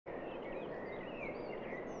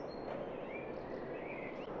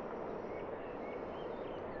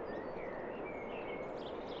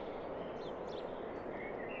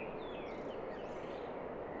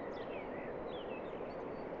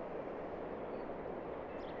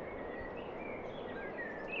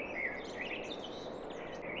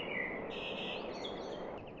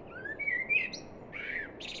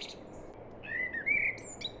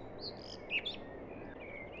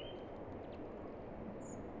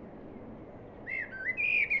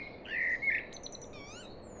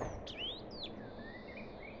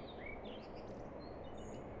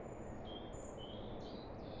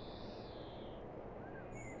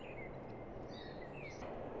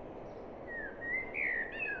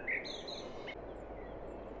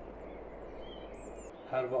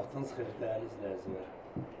Hər vaxtınız xeyir, dəyərli izləyicilər.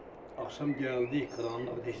 Axşam gəldik,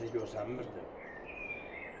 qaranlıq heç nə görsənmirdi.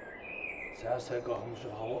 Səhər-səhər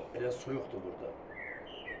qalxmışıq, hava elə soyuqdur burada.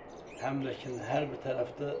 Həm də ki, hər bir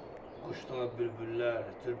tərəfdə quşlar, bülbüllər,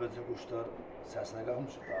 cürbəcür quşlar səsinə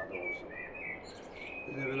qalxmışıq daha doğrusu.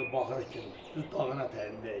 Bir də belə baxırıq ki, düz dağın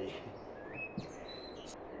ətəyindəyik.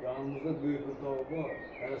 Yanımızda böyük bir dağ var.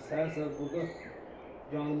 Hələ səhər-səhər burada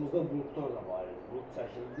yanımızda bulutlar da var idi. Bulut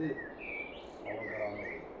çəkildi. Hava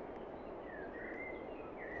qaranlıq.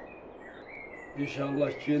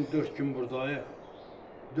 İnşallah ki, 4 gün buradayıq.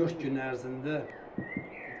 4 gün ərzində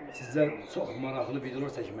sizə çox maraqlı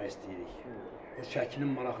videolar çəkmək istəyirik. O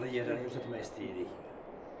Şəkinin maraqlı yerlərini göstərmək istəyirik.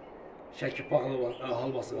 Şeki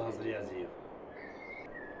halvası hazırlayacağıq.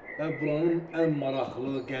 Və buranın ən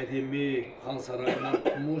maraqlı, qədimi, Xan sarayından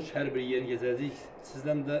tutmuş hər bir yeri gezəcəyik.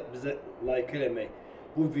 Sizdən də bizə like eləmək,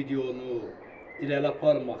 bu videonu irəli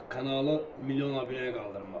aparmaq, kanalı milyon abunəyə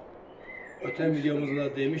qaldırmaq. Ötən videomuzda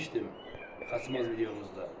da demişdim, Xaçmaz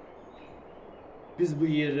videomuzda. Biz bu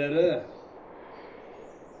yerlərə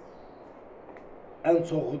ən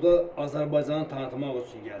çoxu da Azərbaycanı tanıtmaq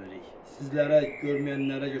üçün gəlirik. Sizlərə,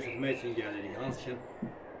 görməyənlərə göstərmək üçün gəlirik. Hansı ki,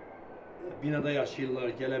 binada yaşayırlar,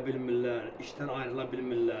 gələ bilmirlər, işdən ayrıla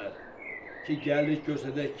bilmirlər. Ki, gəlirik,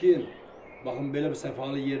 göstərdək ki, baxın, belə bir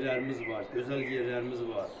səfalı yerlərimiz var, gözəl yerlərimiz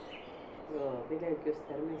var. Yox, belə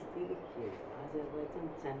göstərmək istəyirik ki, Azərbaycan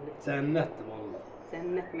cənnət. Cənnətdir, valla.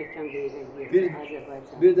 Cənnət məkan deyilir,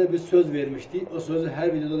 Azərbaycan. Bir də biz söz vermişdik, o sözü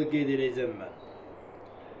hər videoda da qeyd edəcəm mən.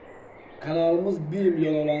 Kanalımız 1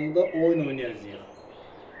 milyon olanda oyun oynayacağıq.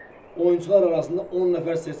 Oyuncular arasında 10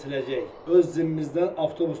 nəfər seçiləcək. Öz zimmimizdən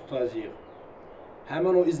avtobus tutacağıq.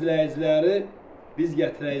 Həmən o izləyiciləri biz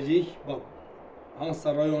gətirəcəyik, bax,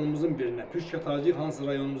 hansısa rayonumuzun birinə, püşk atacağıq, hansısa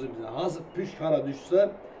rayonumuzun birinə. Hansı püşk hara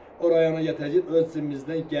düşsə, o rayona gətirəcək, öz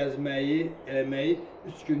zimmimizdən gəzməyi, eləməyi,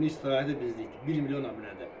 3 günlük istirahəti bizlik, 1 milyon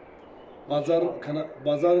abunədə.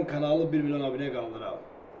 Bazarın kanalı 1 milyon abunəyə qaldıraq.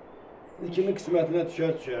 Kimin qismətinə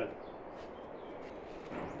düşər.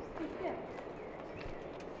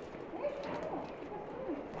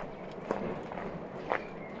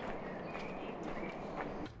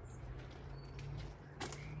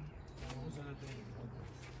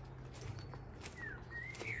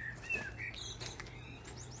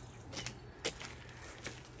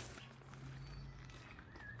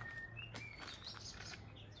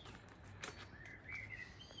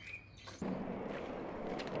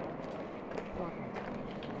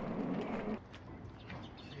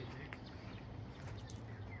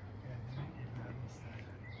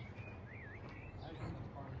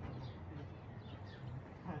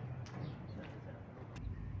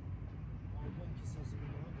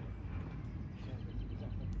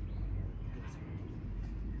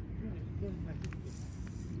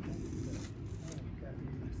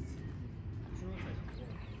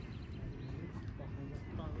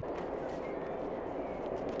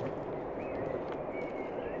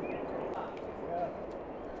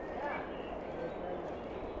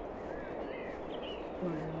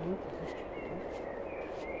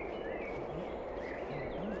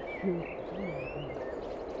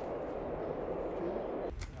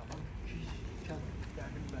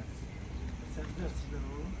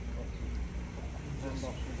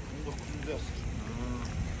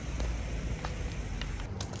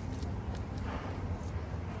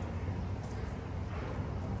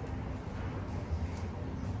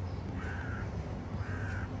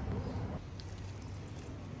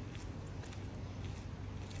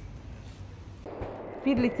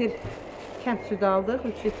 Bir litr kənd südü aldıq,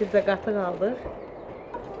 3 litr də qatıq aldıq.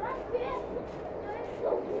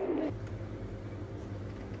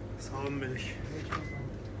 Salam Melik.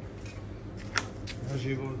 Her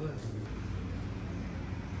şey burada.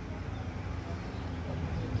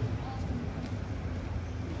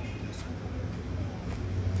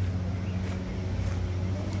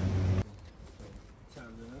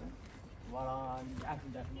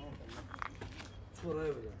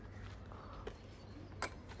 Çoraya böyle.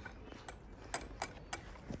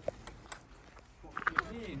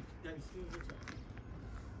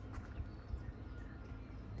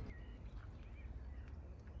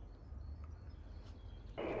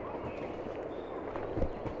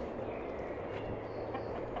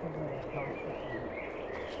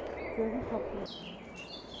 Gözü toplu.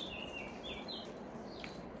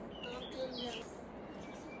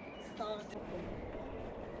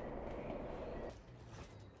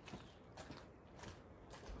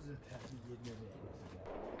 Bize tercih yerine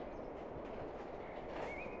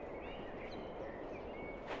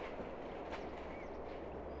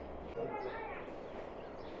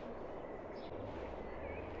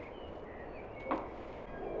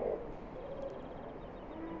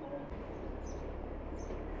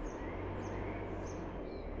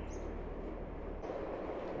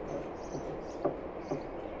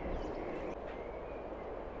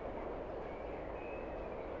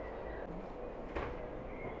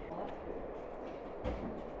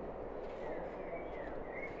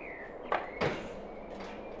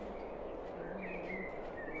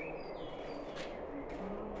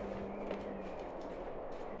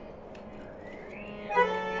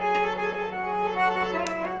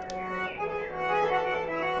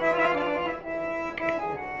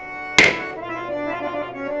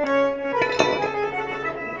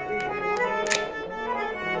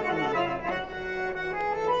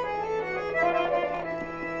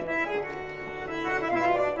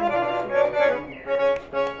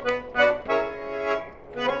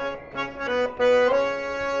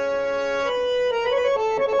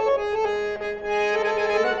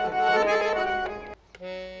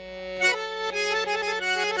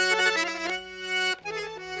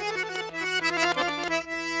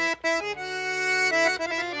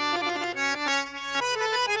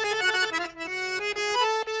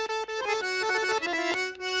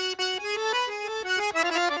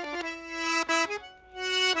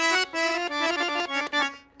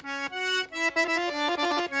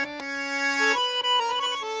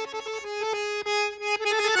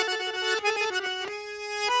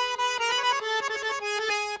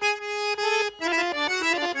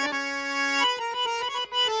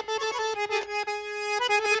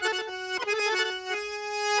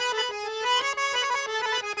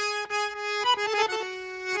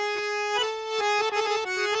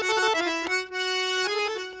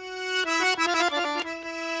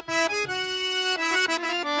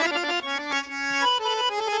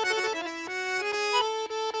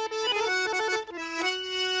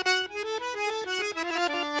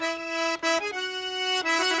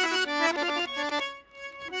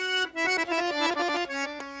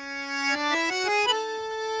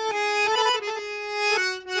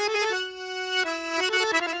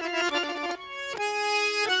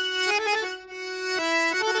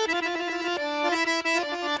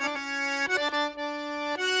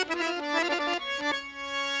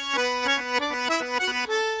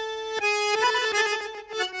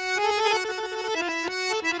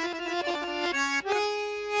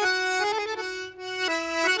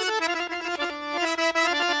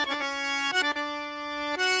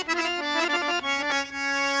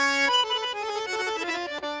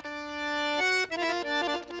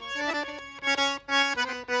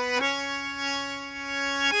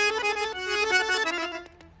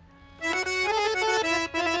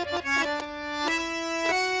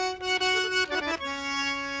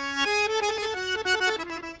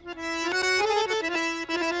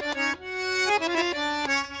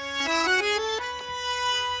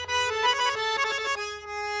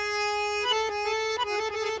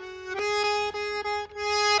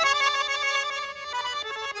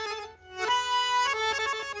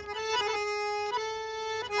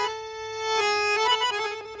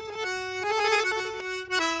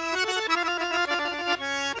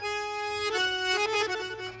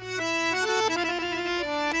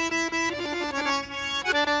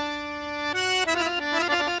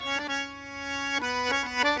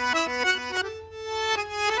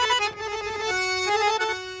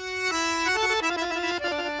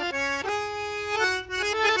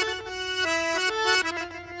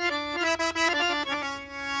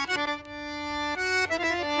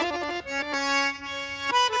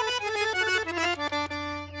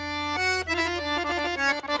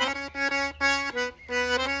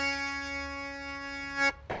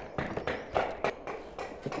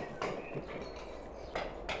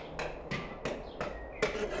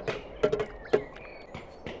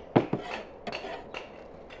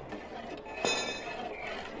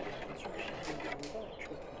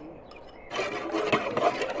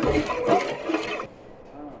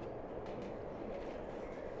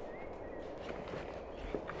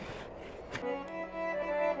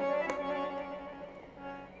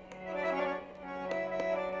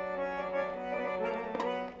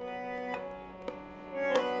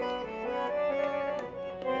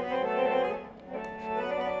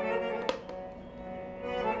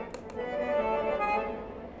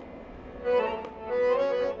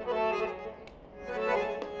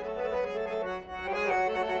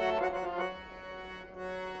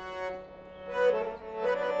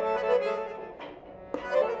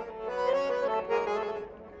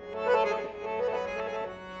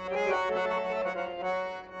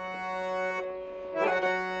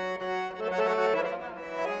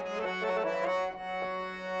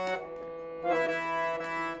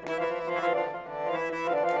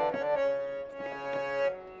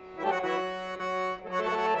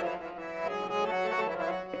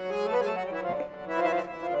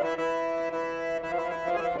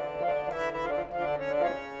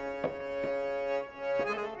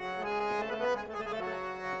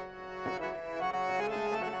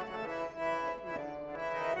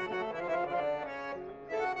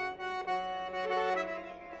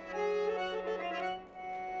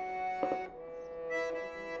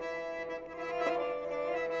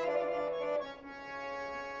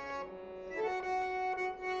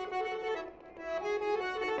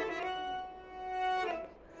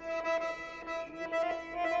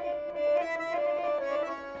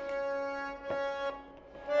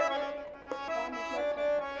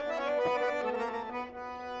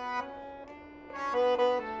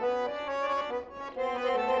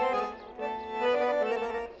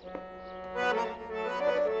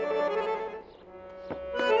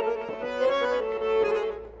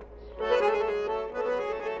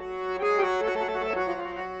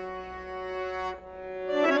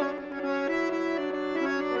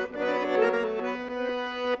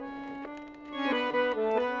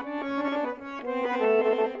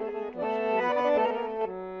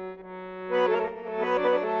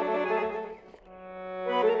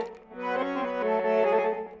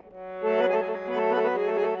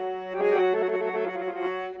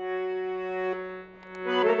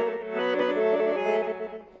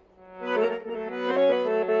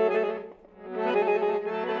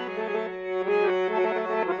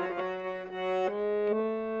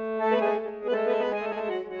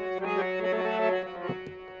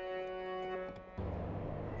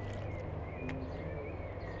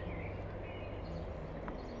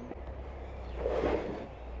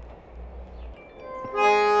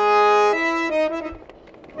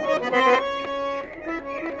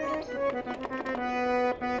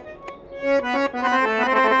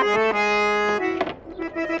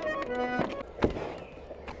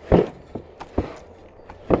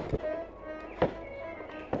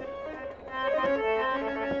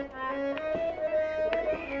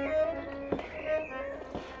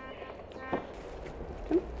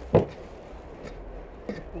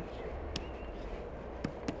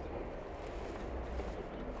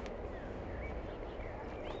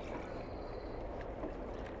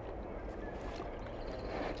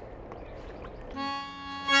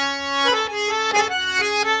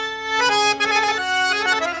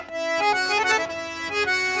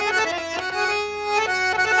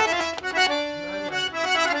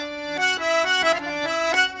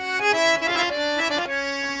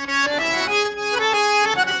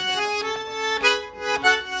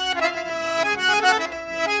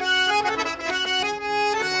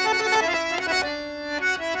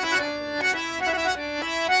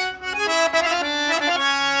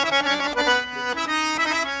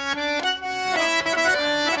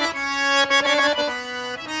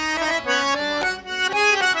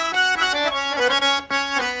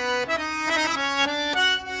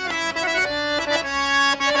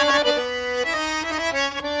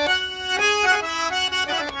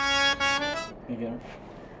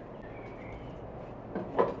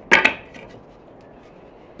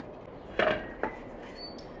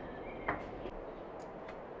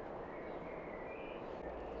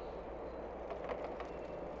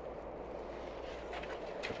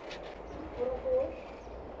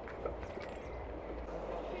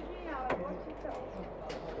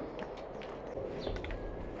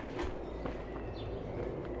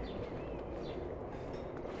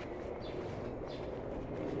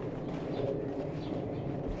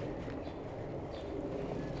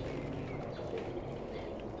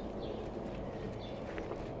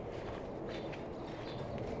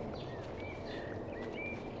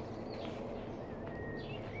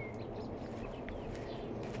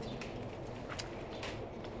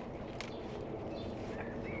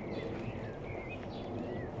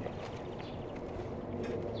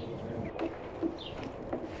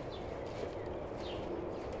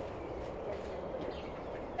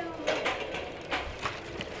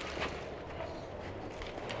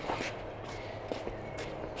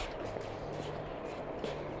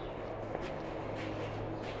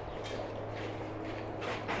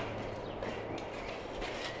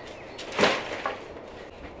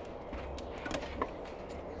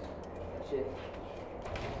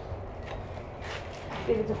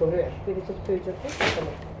Birinci qoyur, birinci böyücəkdir.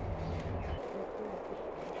 Tamam.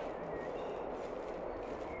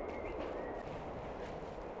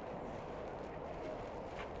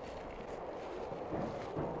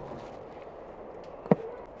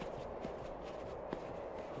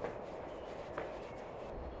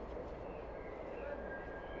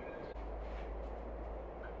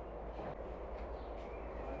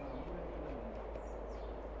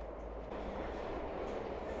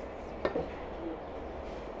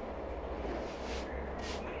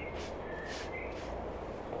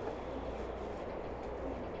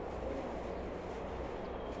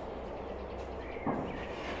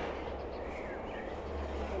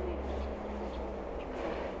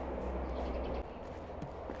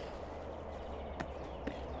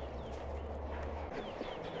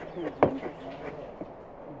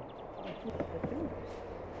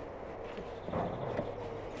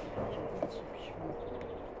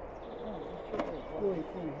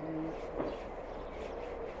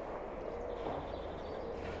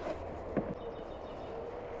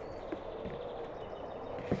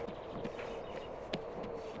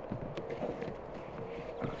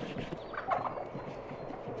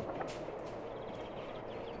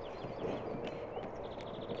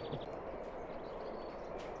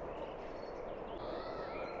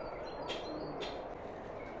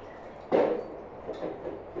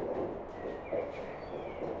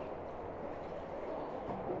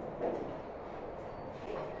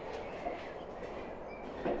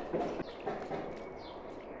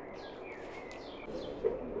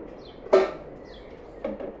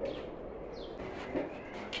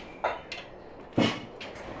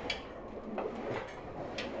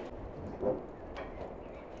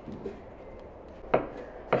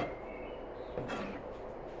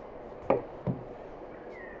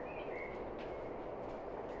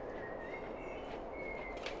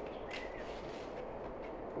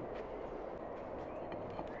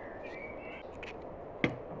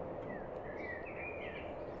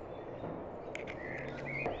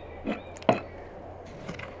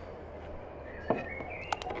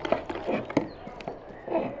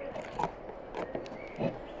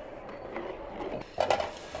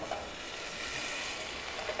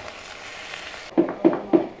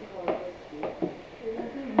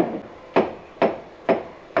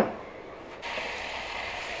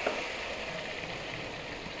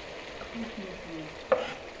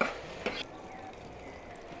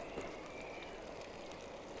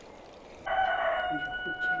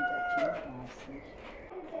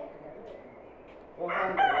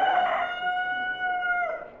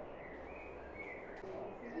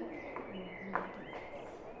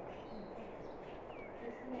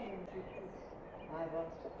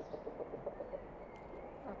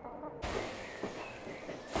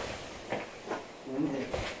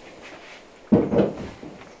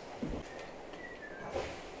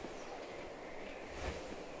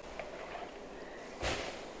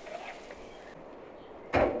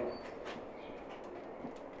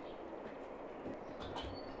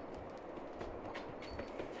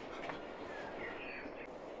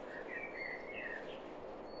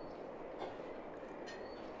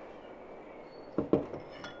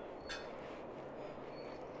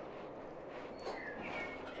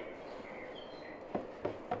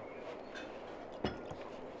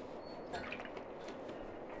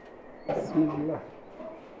 Bismillah.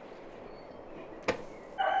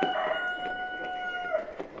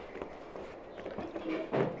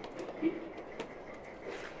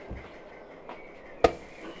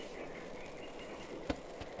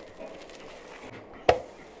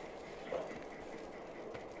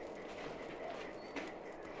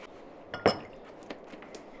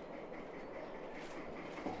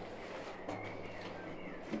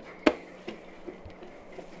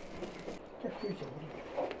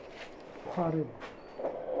 Bukhari.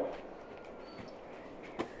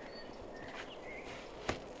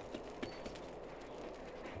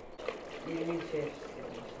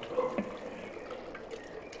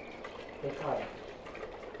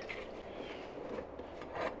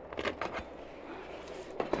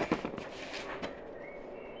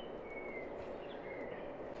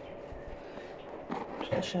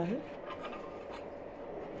 Aşağı.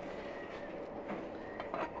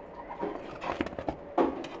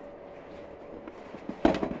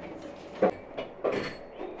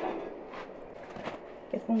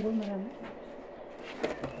 Git bunu bulmuyorum.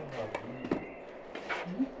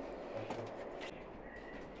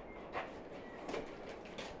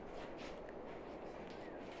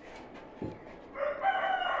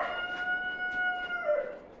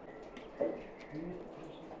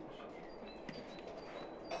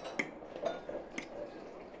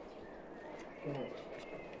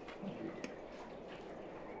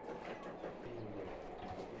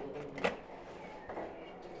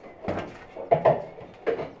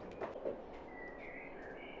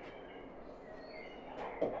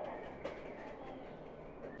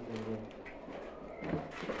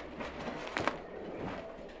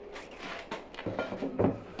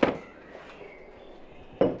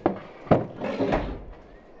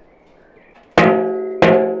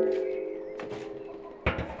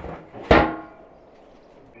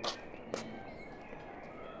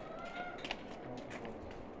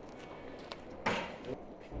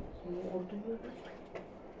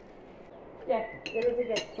 Gel, gelece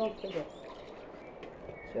gel, sonuçta gel.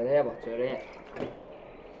 Çöreğe bak, çöreğe.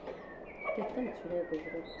 Gel mi şuraya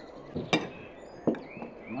koyalım.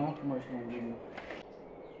 Ne yaptın başına geliyor?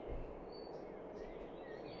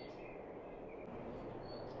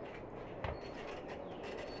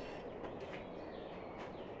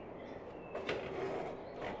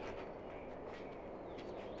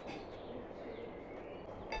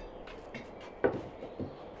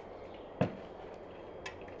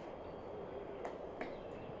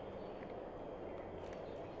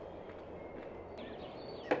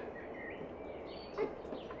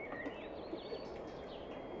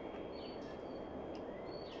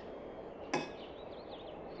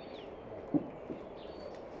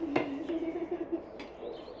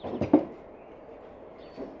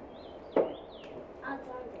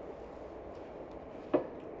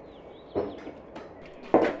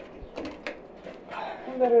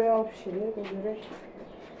 Bunları öyle al pişiriyor, bu börek.